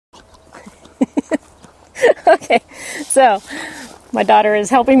Okay, so my daughter is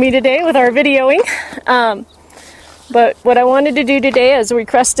helping me today with our videoing. But what I wanted to do today is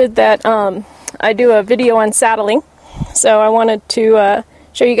requested that I do a video on saddling. So I wanted to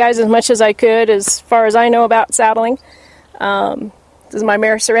show you guys as much as I could as far as I know about saddling. This is my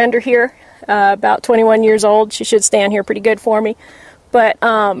mare Surrender here, about 21 years old. She should stand here pretty good for me. But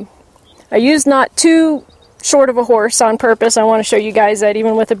I used not too short of a horse on purpose. I want to show you guys that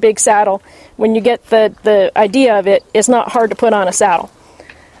even with a big saddle, when you get the idea of it, it's not hard to put on a saddle.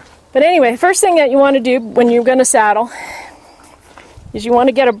 But anyway, first thing that you want to do when you're going to saddle is you want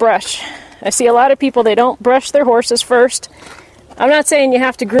to get a brush. I see a lot of people, they don't brush their horses first. I'm not saying you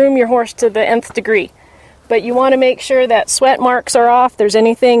have to groom your horse to the nth degree, but you want to make sure that sweat marks are off, there's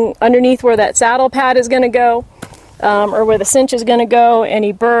anything underneath where that saddle pad is going to go, or where the cinch is going to go,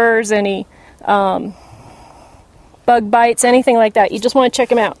 any burrs, any bug bites, anything like that. You just want to check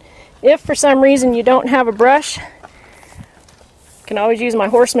them out. If for some reason you don't have a brush, I can always use my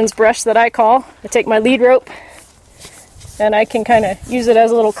horseman's brush that I call. I take my lead rope and I can kind of use it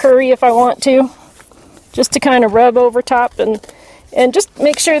as a little curry if I want to, just to kind of rub over top and just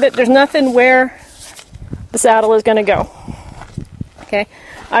make sure that there's nothing where the saddle is going to go. Okay.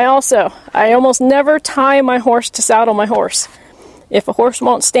 I almost never tie my horse to saddle my horse. If a horse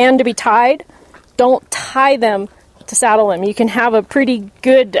won't stand to be tied, don't tie them to saddle them. You can have a pretty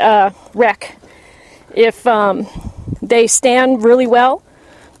good wreck. If they stand really well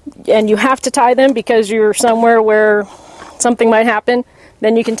and you have to tie them because you're somewhere where something might happen,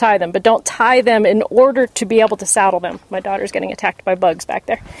 then you can tie them. But don't tie them in order to be able to saddle them. My daughter's getting attacked by bugs back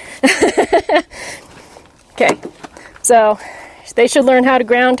there. Okay, so they should learn how to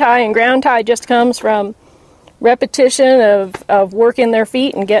ground tie, and ground tie just comes from repetition of working their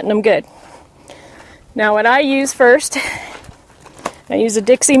feet and getting them good. Now what I use first, I use a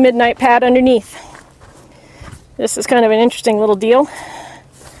Dixie Midnight pad underneath. This is kind of an interesting little deal.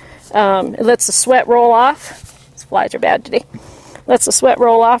 It lets the sweat roll off. These flies are bad today. Lets the sweat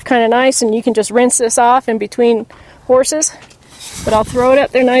roll off kind of nice, and you can just rinse this off in between horses. But I'll throw it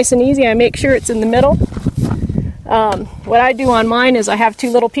up there nice and easy. I make sure it's in the middle. What I do on mine is I have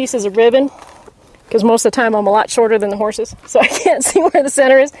two little pieces of ribbon, because most of the time I'm a lot shorter than the horses, so I can't see where the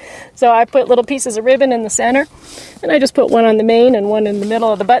center is. So I put little pieces of ribbon in the center, and I just put one on the mane and one in the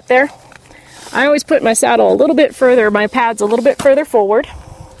middle of the butt there. I always put my saddle a little bit further, my pads a little bit further forward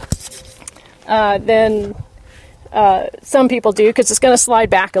than some people do, because it's going to slide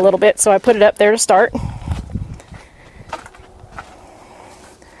back a little bit, so I put it up there to start.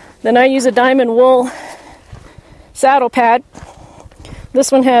 Then I use a diamond wool saddle pad.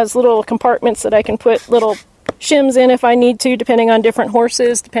 This one has little compartments that I can put little shims in if I need to, depending on different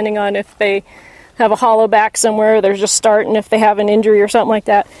horses, depending on if they have a hollow back somewhere, they're just starting, if they have an injury or something like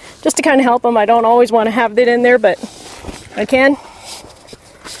that, just to kind of help them. I don't always want to have it in there, but I can.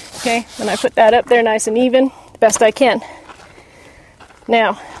 Okay, and I put that up there nice and even, the best I can.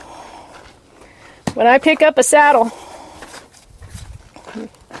 Now, when I pick up a saddle,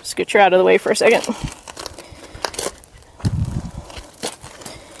 scoot you out of the way for a second.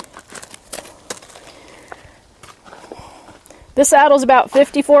 This saddle's about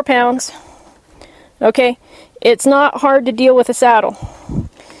 54 pounds. Okay, it's not hard to deal with a saddle.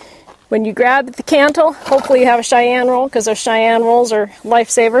 When you grab the cantle, hopefully you have a Cheyenne roll, because those Cheyenne rolls are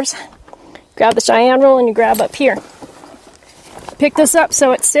lifesavers. Grab the Cheyenne roll and you grab up here. Pick this up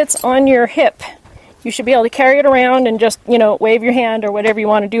so it sits on your hip. You should be able to carry it around and just, wave your hand or whatever you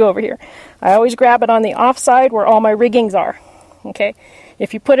want to do over here. I always grab it on the off side where all my riggings are. Okay,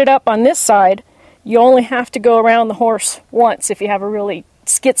 if you put it up on this side, you only have to go around the horse once if you have a really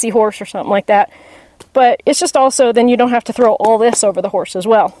skitsy horse or something like that. But it's just also, then you don't have to throw all this over the horse as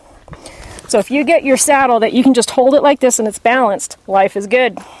well. So if you get your saddle that you can just hold it like this and it's balanced, life is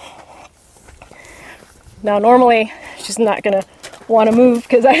good. Now normally she's not going to want to move,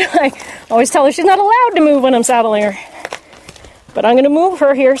 because I always tell her she's not allowed to move when I'm saddling her. But I'm going to move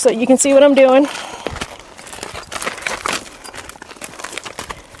her here so you can see what I'm doing.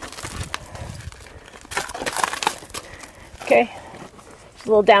 Okay, a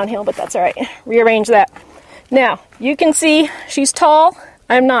little downhill, but that's all right. Rearrange that. Now, you can see she's tall.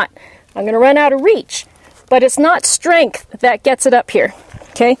 I'm not. I'm going to run out of reach, but it's not strength that gets it up here.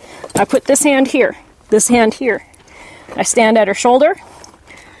 Okay, I put this hand here, this hand here. I stand at her shoulder,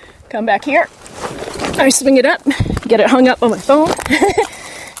 come back here, I swing it up, get it hung up on my phone,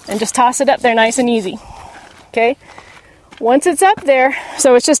 and just toss it up there nice and easy. Okay, once it's up there,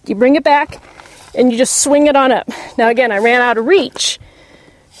 so it's just, you bring it back, and you just swing it on up. Now again, I ran out of reach,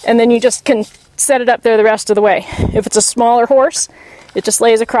 and then you just can set it up there the rest of the way. If it's a smaller horse, it just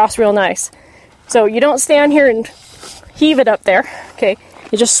lays across real nice. So you don't stand here and heave it up there, okay?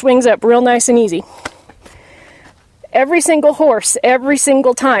 It just swings up real nice and easy. Every single horse, every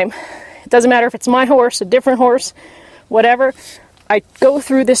single time, it doesn't matter if it's my horse, a different horse, whatever, I go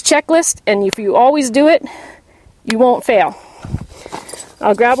through this checklist, and if you always do it, you won't fail.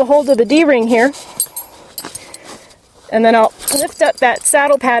 I'll grab a hold of the D-ring here, and then I'll lift up that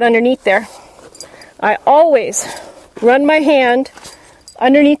saddle pad underneath there. I always run my hand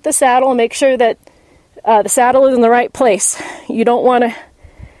underneath the saddle and make sure that the saddle is in the right place. You don't want to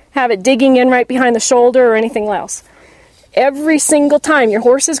have it digging in right behind the shoulder or anything else. Every single time, your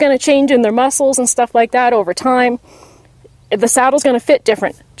horse is going to change in their muscles and stuff like that over time. The saddle's going to fit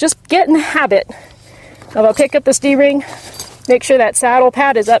different. Just get in the habit of, I'll pick up this D-ring, make sure that saddle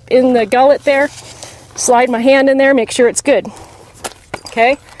pad is up in the gullet there, slide my hand in there, make sure it's good.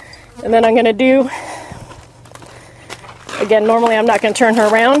 Okay? And then I'm going to do, again, normally I'm not going to turn her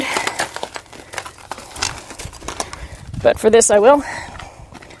around, but for this I will.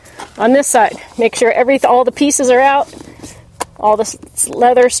 On this side, make sure all the pieces are out, all the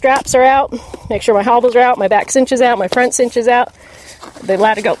leather straps are out, make sure my hobbles are out, my back cinch is out, my front cinch is out, they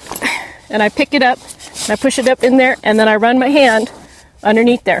let it go. And I pick it up, and I push it up in there, and then I run my hand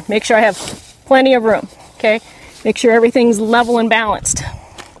underneath there. Make sure I have plenty of room, okay? Make sure everything's level and balanced.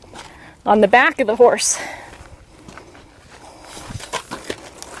 On the back of the horse,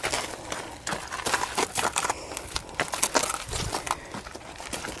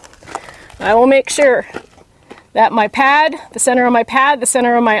 I will make sure that my pad, the center of my pad, the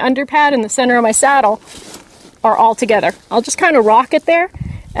center of my underpad, and the center of my saddle are all together. I'll just kind of rock it there,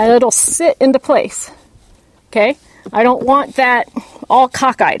 and it'll sit into place, okay? I don't want that all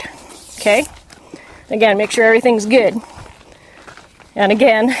cockeyed, okay? Again, make sure everything's good. And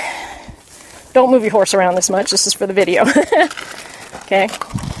again, don't move your horse around this much. This is for the video. Okay?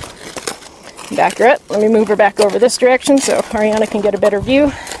 Back her up. Let me move her back over this direction so Ariana can get a better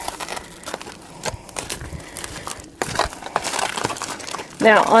view.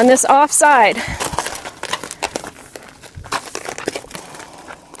 Now, on this off side,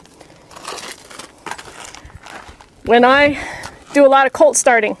 when I do a lot of colt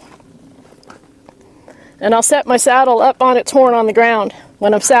starting, and I'll set my saddle up on its horn on the ground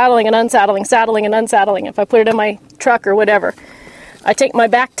when I'm saddling and unsaddling, saddling and unsaddling, if I put it in my truck or whatever, I take my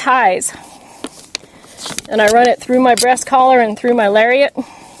back ties and I run it through my breast collar and through my lariat.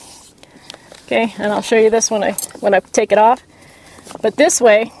 Okay, and I'll show you this when I take it off. But this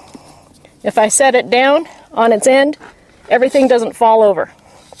way, if I set it down on its end, everything doesn't fall over.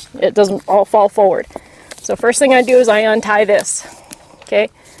 It doesn't all fall forward. So first thing I do is I untie this. Okay,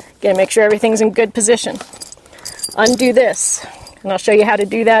 again, make sure everything's in good position. Undo this, and I'll show you how to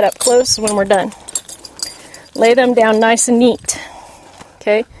do that up close when we're done. Lay them down nice and neat.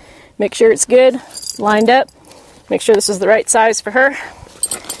 Okay, make sure it's good, lined up. Make sure this is the right size for her.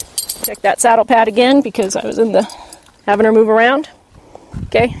 Check that saddle pad again because I was having her move around.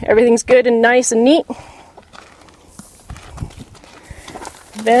 Okay, everything's good and nice and neat.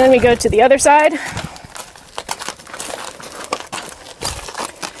 Then we go to the other side.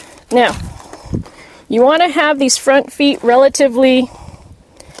 Now, you want to have these front feet relatively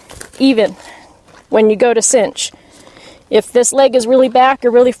even when you go to cinch. If this leg is really back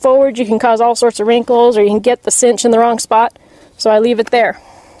or really forward, you can cause all sorts of wrinkles, or you can get the cinch in the wrong spot, so I leave it there.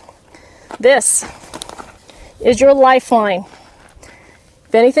 This is your lifeline.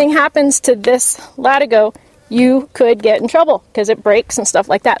 If anything happens to this latigo, you could get in trouble because it breaks and stuff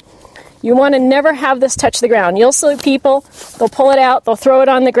like that. You want to never have this touch the ground. You'll see people, they'll pull it out, they'll throw it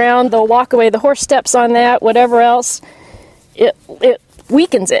on the ground, they'll walk away, the horse steps on that, whatever else. It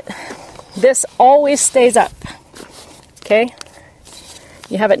weakens it. This always stays up. Okay?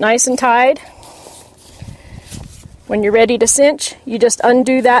 You have it nice and tied. When you're ready to cinch, you just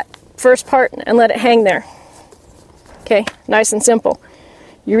undo that first part and let it hang there. Okay? Nice and simple.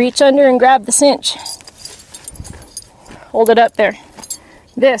 You reach under and grab the cinch. Hold it up there.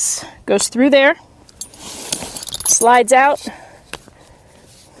 This goes through there, slides out,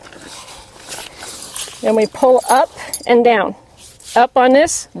 then we pull up and down. Up on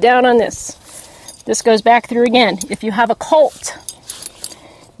this, down on this. This goes back through again. If you have a colt,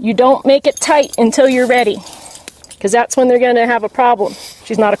 you don't make it tight until you're ready, because that's when they're going to have a problem.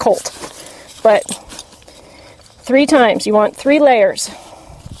 She's not a colt. But 3 times. You want 3 layers.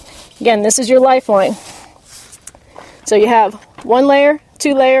 Again, this is your lifeline. So you have 1 layer,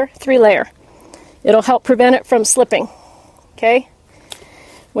 2 layer, 3 layer. It'll help prevent it from slipping. Okay?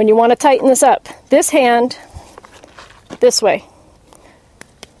 When you want to tighten this up, this hand, this way.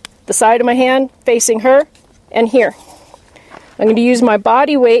 The side of my hand facing her, and here. I'm going to use my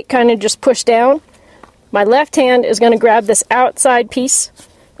body weight, kind of just push down. My left hand is going to grab this outside piece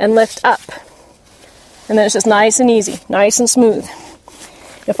and lift up. And then it's just nice and easy, nice and smooth.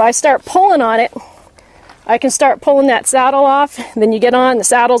 If I start pulling on it, I can start pulling that saddle off. Then you get on, the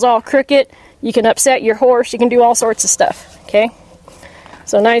saddle's all crooked. You can upset your horse. You can do all sorts of stuff, okay?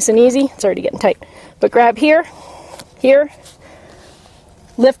 So nice and easy. It's already getting tight. But grab here, here,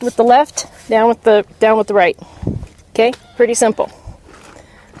 lift with the left, down with the right. Okay, pretty simple.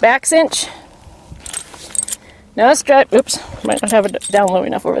 Back cinch. Now let's drive, oops, might not have it down low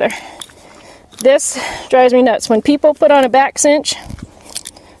enough over there. This drives me nuts. When people put on a back cinch,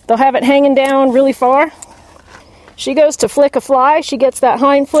 they'll have it hanging down really far. She goes to flick a fly, she gets that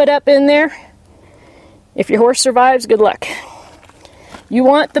hind foot up in there. If your horse survives, good luck. You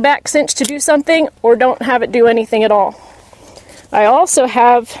want the back cinch to do something, or don't have it do anything at all. I also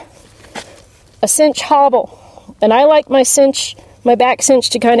have a cinch hobble, and I like my back cinch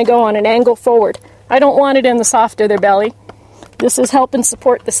to kind of go on an angle forward. I don't want it in the soft of their belly. This is helping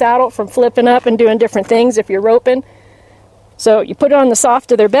support the saddle from flipping up and doing different things if you're roping. So you put it on the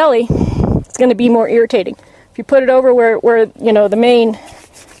soft of their belly, it's going to be more irritating. If you put it over where you know, the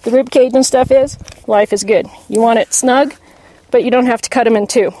rib cage and stuff is, life is good. You want it snug, but you don't have to cut them in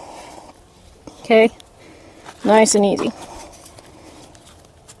two. Okay? Nice and easy.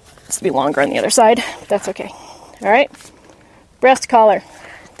 This will be longer on the other side, but that's okay. All right? Breast collar.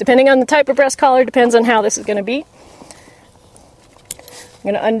 Depending on the type of breast collar, depends on how this is going to be. I'm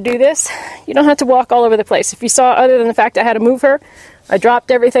going to undo this. You don't have to walk all over the place. If you saw, other than the fact I had to move her, I dropped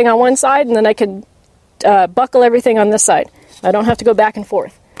everything on one side, and then I could buckle everything on this side. I don't have to go back and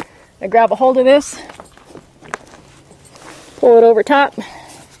forth. I grab a hold of this, pull it over top.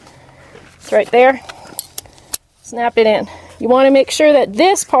 It's right there. Snap it in. You want to make sure that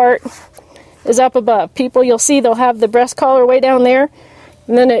this part is up above. People, you'll see they'll have the breast collar way down there,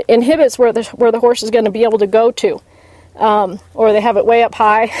 and then it inhibits where the horse is going to be able to go to. Or they have it way up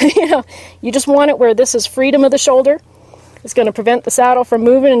high. You know, you just want it where this is freedom of the shoulder. It's going to prevent the saddle from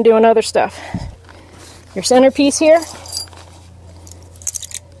moving and doing other stuff. Your centerpiece here.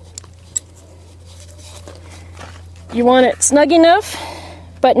 You want it snug enough,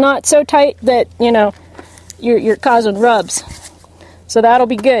 but not so tight that, you know, you're causing rubs. So that'll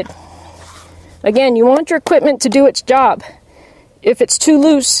be good. Again, you want your equipment to do its job. If it's too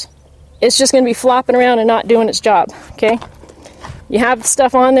loose, it's just going to be flopping around and not doing its job, okay? You have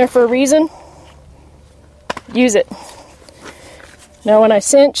stuff on there for a reason. Use it. Now when I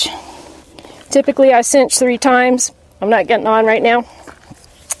cinch, typically I cinch 3 times. I'm not getting on right now.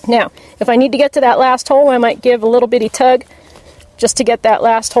 Now, if I need to get to that last hole, I might give a little bitty tug just to get that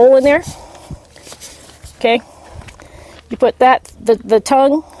last hole in there. Okay? You put the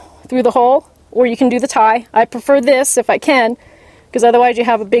tongue through the hole, or you can do the tie. I prefer this if I can, because otherwise you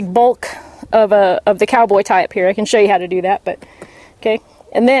have a big bulk of the cowboy tie up here. I can show you how to do that, but okay.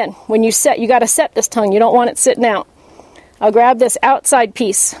 And then when you set, you got to set this tongue. You don't want it sitting out. I'll grab this outside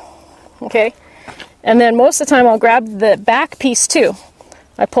piece, okay, and then most of the time I'll grab the back piece too.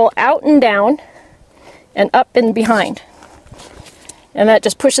 I pull out and down and up and behind, and that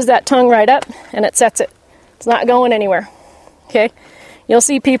just pushes that tongue right up and it sets it. It's not going anywhere. Okay. You'll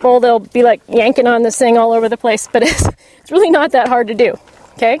see people, they'll be like yanking on this thing all over the place, but it's really not that hard to do,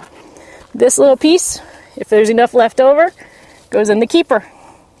 okay? This little piece, if there's enough left over, goes in the keeper.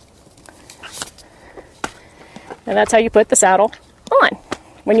 And that's how you put the saddle on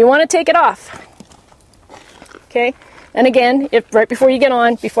when you want to take it off, okay? And again, if right before you get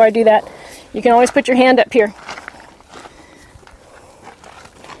on, before I do that, you can always put your hand up here.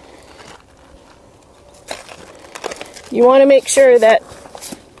 You want to make sure that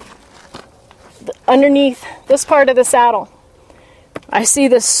underneath this part of the saddle, I see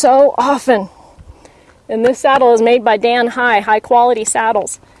this so often, and this saddle is made by Dan High quality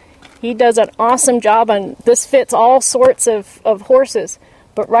saddles. He does an awesome job on this. Fits all sorts of horses,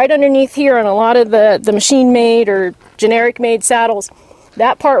 but right underneath here on a lot of the machine made or generic made saddles,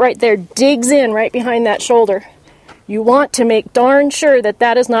 that part right there digs in right behind that shoulder. You want to make darn sure that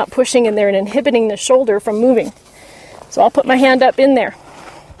that is not pushing in there and inhibiting the shoulder from moving. So I'll put my hand up in there.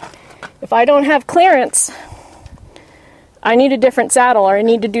 If I don't have clearance, I need a different saddle, or I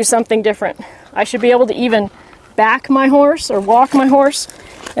need to do something different. I should be able to even back my horse or walk my horse,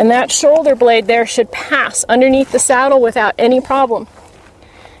 and that shoulder blade there should pass underneath the saddle without any problem.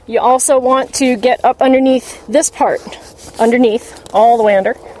 You also want to get up underneath this part, underneath, all the way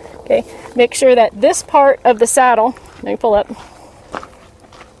under. Okay, make sure that this part of the saddle, let me pull up.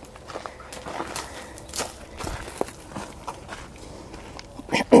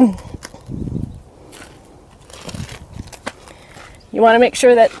 You want to make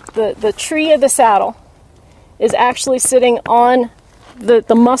sure that the tree of the saddle is actually sitting on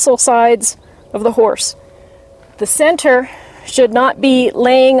the muscle sides of the horse. The center should not be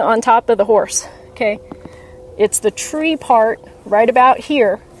laying on top of the horse, okay? It's the tree part right about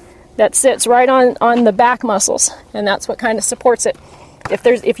here that sits right on the back muscles, and that's what kind of supports it.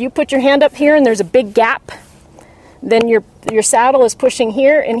 If you put your hand up here and there's a big gap, then your saddle is pushing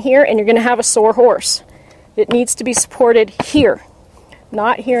here, and you're going to have a sore horse. It needs to be supported here,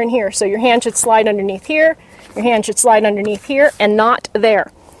 not here and here. So your hand should slide underneath here, your hand should slide underneath here, and not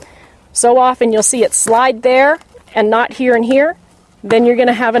there. So often you'll see it slide there and not here and here, then you're going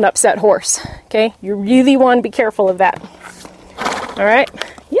to have an upset horse, okay? You really want to be careful of that. All right?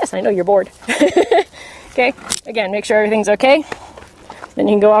 Yes, I know you're bored. Okay, again, make sure everything's okay. Then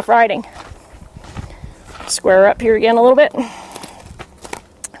you can go off riding. Square up here again a little bit.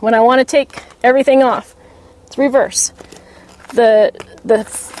 When I want to take everything off, it's reverse. The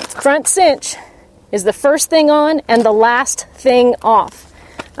front cinch is the first thing on and the last thing off.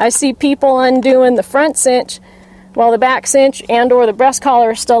 I see people undoing the front cinch while the back cinch and or the breast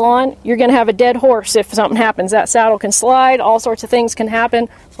collar is still on. You're going to have a dead horse if something happens. That saddle can slide, all sorts of things can happen.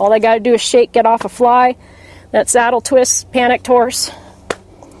 All they got to do is shake, get off a fly. That saddle twists, panicked horse.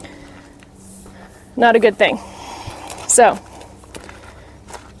 Not a good thing. So,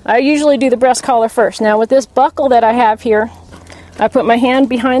 I usually do the breast collar first. Now with this buckle that I have here, I put my hand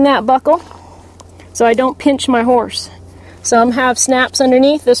behind that buckle so I don't pinch my horse. Some have snaps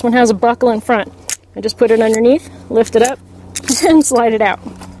underneath, this one has a buckle in front. I just put it underneath, lift it up, and slide it out.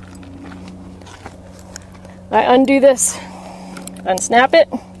 I undo this, unsnap it,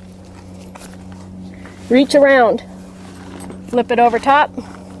 reach around, flip it over top,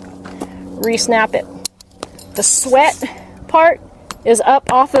 re-snap it. The sweat part is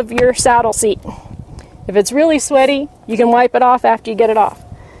up off of your saddle seat. If it's really sweaty, you can wipe it off after you get it off.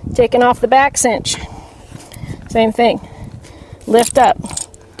 Taking off the back cinch, same thing. Lift up.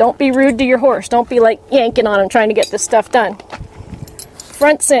 Don't be rude to your horse. Don't be like yanking on him trying to get this stuff done.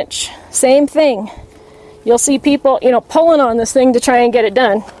 Front cinch, same thing. You'll see people, pulling on this thing to try and get it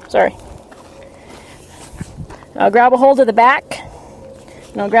done. Sorry. I'll grab a hold of the back,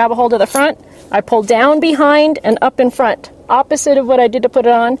 and I'll grab a hold of the front. I pull down behind and up in front, opposite of what I did to put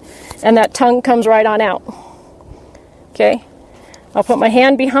it on, and that tongue comes right on out. Okay? I'll put my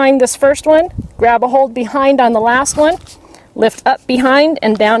hand behind this first one, grab a hold behind on the last one, lift up behind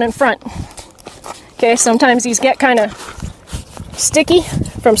and down in front. Okay, sometimes these get kind of sticky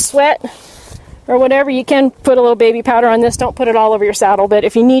from sweat or whatever. You can put a little baby powder on this. Don't put it all over your saddle, but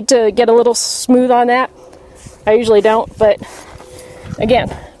if you need to get a little smooth on that, I usually don't, but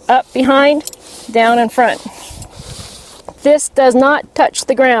again, up behind, down in front. This does not touch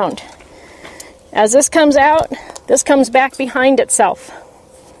the ground. As this comes out, this comes back behind itself.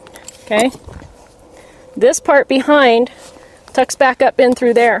 Okay? This part behind tucks back up in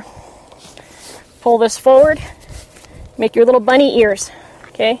through there. Pull this forward, make your little bunny ears,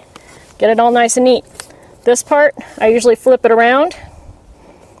 okay? Get it all nice and neat. This part, I usually flip it around,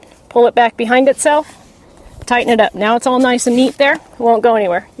 pull it back behind itself, tighten it up. Now it's all nice and neat there. It won't go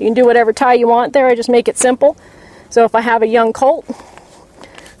anywhere. You can do whatever tie you want there. I just make it simple. So if I have a young colt,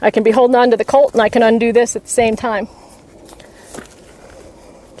 I can be holding on to the colt and I can undo this at the same time.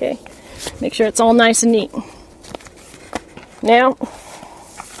 Okay, make sure it's all nice and neat. Now,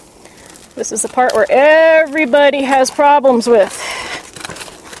 this is the part where everybody has problems with.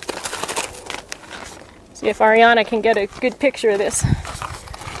 See if Ariana can get a good picture of this.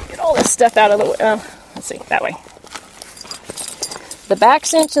 Get all this stuff out of the way. Let's see, that way. The back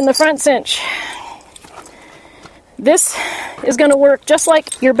cinch and the front cinch. This is going to work just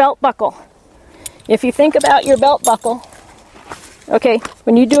like your belt buckle. If you think about your belt buckle, okay,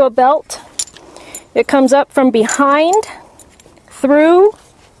 when you do a belt, it comes up from behind, through,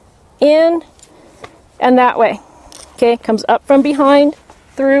 in, and that way. Okay, comes up from behind,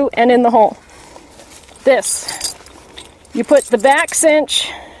 through, and in the hole. This, you put the back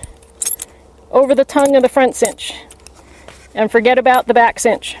cinch over the tongue of the front cinch, and forget about the back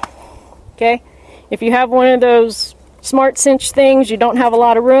cinch. Okay, if you have one of those smart cinch things, you don't have a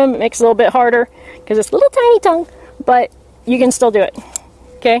lot of room, it makes it a little bit harder because it's a little tiny tongue, but you can still do it.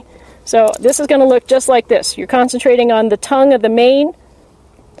 Okay, so this is going to look just like this. You're concentrating on the tongue of the main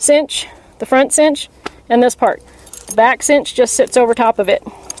cinch, the front cinch, and this part. The back cinch just sits over top of it.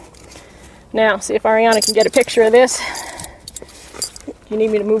 Now, see if Ariana can get a picture of this. You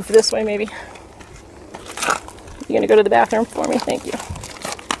need me to move this way, maybe? You going to go to the bathroom for me? Thank you.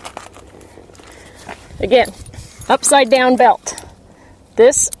 Again, upside down belt.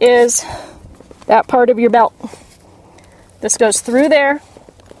 This is that part of your belt. This goes through there.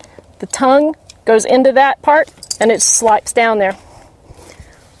 The tongue goes into that part, and it slides down there.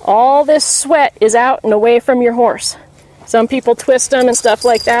 All this sweat is out and away from your horse. Some people twist them and stuff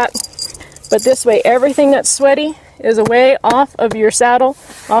like that. But this way, everything that's sweaty is away off of your saddle,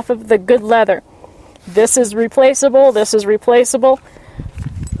 off of the good leather. This is replaceable,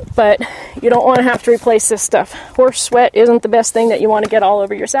 but you don't want to have to replace this stuff. Horse sweat isn't the best thing that you want to get all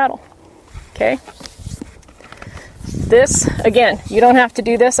over your saddle. Okay? This, again, you don't have to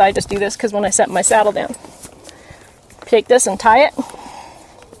do this. I just do this because when I set my saddle down. Take this and tie it.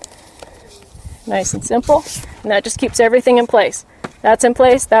 Nice and simple. And that just keeps everything in place. That's in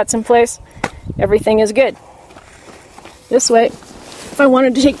place, that's in place. Everything is good. This way, if I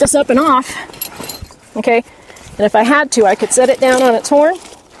wanted to take this up and off, okay, and if I had to, I could set it down on its horn,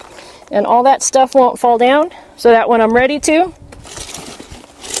 and all that stuff won't fall down, so that when I'm ready to,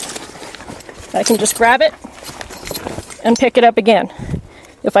 I can just grab it and pick it up again.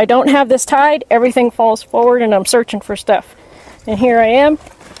 If I don't have this tied, everything falls forward and I'm searching for stuff. And here I am,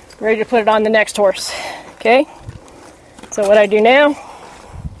 ready to put it on the next horse. Okay? So what I do now,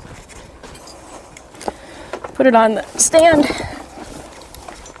 put it on the stand.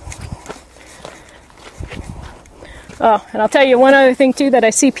 Oh, and I'll tell you one other thing too that I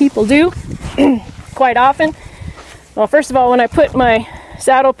see people do quite often. Well, first of all, when I put my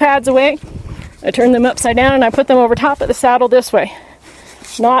saddle pads away, I turn them upside down and I put them over top of the saddle this way.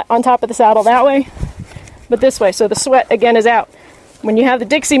 Not on top of the saddle that way, but this way, so the sweat again is out. When you have the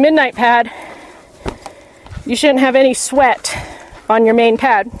Dixie Midnight pad, you shouldn't have any sweat on your main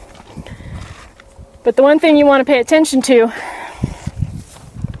pad. But the one thing you want to pay attention to,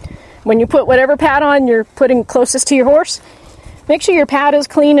 when you put whatever pad on you're putting closest to your horse, make sure your pad is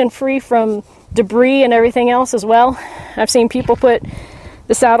clean and free from debris and everything else as well. I've seen people put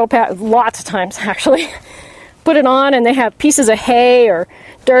the saddle pad, lots of times actually, put it on and they have pieces of hay or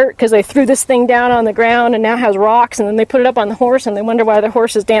dirt because they threw this thing down on the ground and now has rocks, and then they put it up on the horse and they wonder why their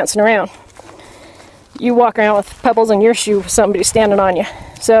horse is dancing around. You walk around with pebbles in your shoe with somebody standing on you.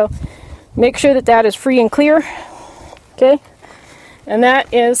 So make sure that that is free and clear. Okay? And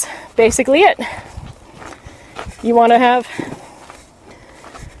that is basically it. You want to have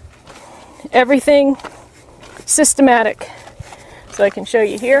everything systematic. So I can show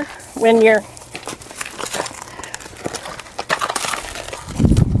you here when you're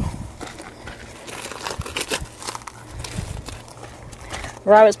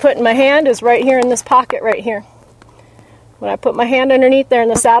where I was putting my hand is right here in this pocket right here. When I put my hand underneath there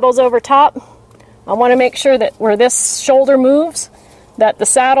and the saddle's over top, I want to make sure that where this shoulder moves, that the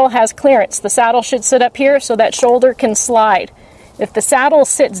saddle has clearance. The saddle should sit up here so that shoulder can slide. If the saddle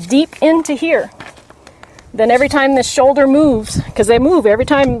sits deep into here, then every time this shoulder moves, because they move, every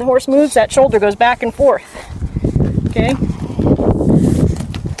time the horse moves, that shoulder goes back and forth. Okay?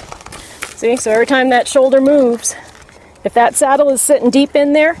 See, so every time that shoulder moves, if that saddle is sitting deep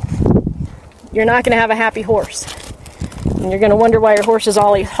in there, you're not going to have a happy horse. And you're going to wonder why your horse is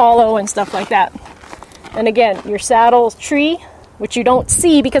all hollow and stuff like that. And again, your saddle tree, which you don't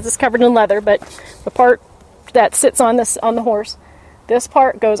see because it's covered in leather, but the part that sits on the horse, this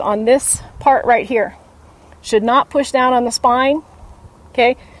part goes on this part right here. Should not push down on the spine.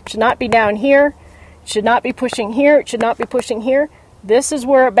 Okay? Should not be down here. Should not be pushing here. It should not be pushing here. This is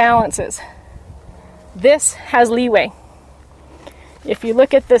where it balances. This has leeway. If you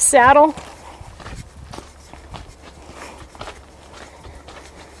look at this saddle,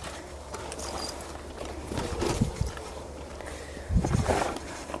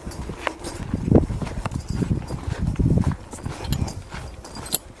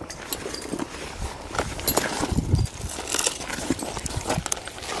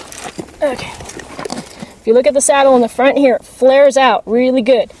 okay. If you look at the saddle in the front here, it flares out really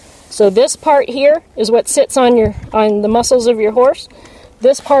good. So this part here is what sits on the muscles of your horse.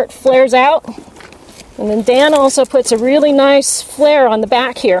 This part flares out. And then Dan also puts a really nice flare on the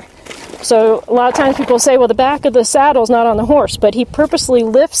back here. So a lot of times people say, well, the back of the saddle is not on the horse, but he purposely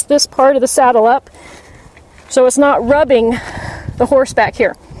lifts this part of the saddle up so it's not rubbing the horse back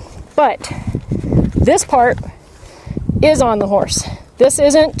here. But this part is on the horse. This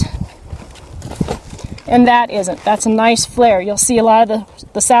isn't, and that isn't. That's a nice flare. You'll see a lot of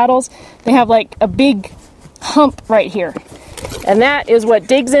the saddles, they have like a big hump right here. And that is what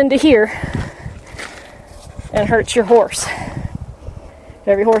digs into here and hurts your horse.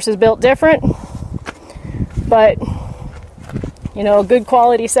 Every horse is built different, but you know, a good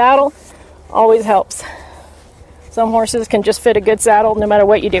quality saddle always helps. Some horses can just fit a good saddle no matter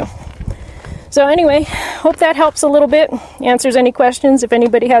what you do. So anyway, hope that helps a little bit, answers any questions. If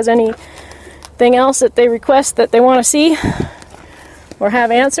anybody has anything anything else that they request that they want to see or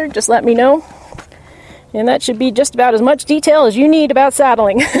have answered, just let me know. And that should be just about as much detail as you need about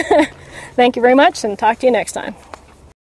saddling. Thank you very much, and talk to you next time.